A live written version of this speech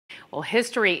Well,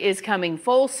 history is coming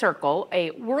full circle.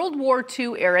 A World War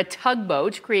II era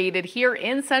tugboat created here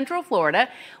in Central Florida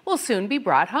will soon be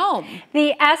brought home.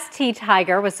 The ST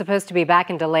Tiger was supposed to be back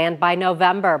in DeLand by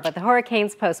November, but the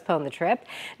hurricanes postponed the trip.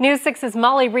 News 6's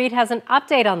Molly Reed has an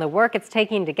update on the work it's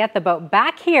taking to get the boat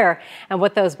back here and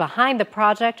what those behind the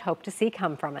project hope to see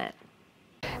come from it.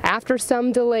 After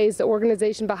some delays, the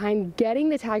organization behind getting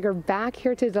the Tiger back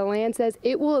here to DeLand says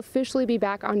it will officially be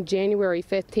back on January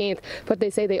 15th. But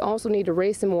they say they also need to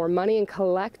raise some more money and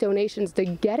collect donations to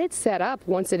get it set up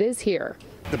once it is here.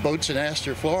 The boat's in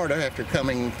Astor, Florida, after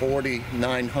coming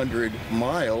 4,900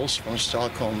 miles from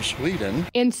Stockholm, Sweden.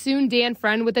 And soon, Dan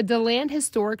Friend with the DeLand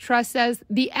Historic Trust says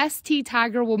the ST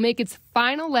Tiger will make its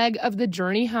final leg of the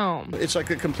journey home. It's like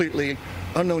a completely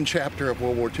unknown chapter of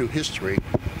World War II history,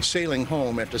 sailing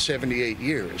home after 78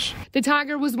 years. The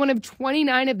Tiger was one of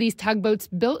 29 of these tugboats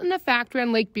built in a factory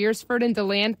on Lake Beresford in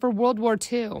DeLand for World War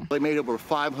II. They made over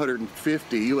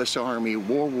 550 U.S. Army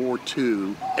World War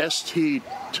II ST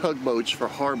tugboats for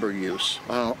harbor use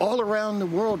all around the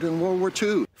world in World War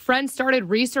II. Friend started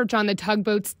research on the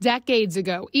tugboats decades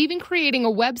ago, even creating a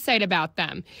website about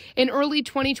them. In early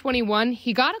 2021,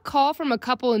 he got a call from a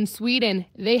couple in Sweden.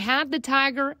 They had the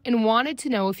Tiger and wanted to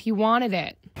know if he wanted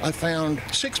it. I found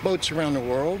 6 boats around the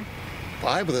world.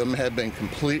 5 of them had been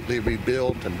completely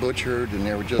rebuilt and butchered, and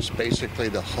they were just basically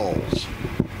the hulls.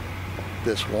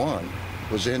 This one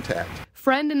was intact.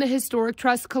 Friend and the Historic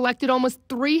Trust collected almost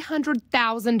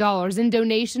 $300,000 in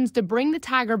donations to bring the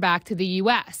Tiger back to the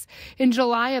U.S. In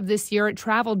July of this year, it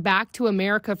traveled back to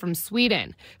America from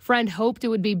Sweden. Friend hoped it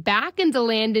would be back in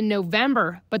DeLand in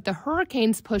November, but the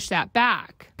hurricanes pushed that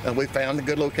back. And we found a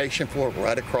good location for it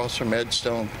right across from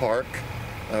Edstone Park,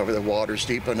 where the water's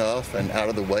deep enough and out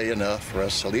of the way enough for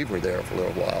us to leave her there for a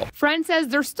little while. Friend says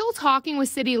they're still talking with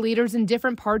city leaders in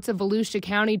different parts of Volusia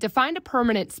County to find a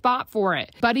permanent spot for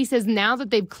it. But he says now that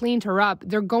they've cleaned her up,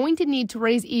 they're going to need to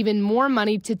raise even more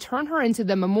money to turn her into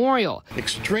the memorial.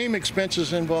 Extreme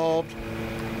expenses involved.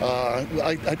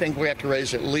 I think we have to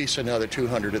raise at least another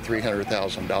 $200,000 to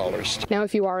 $300,000. Now,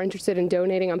 if you are interested in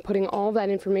donating, I'm putting all that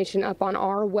information up on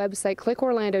our website,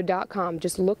 clickorlando.com.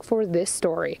 Just look for this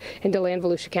story. In DeLand,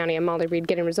 Volusia County, I'm Molly Reed,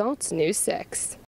 getting results, News 6.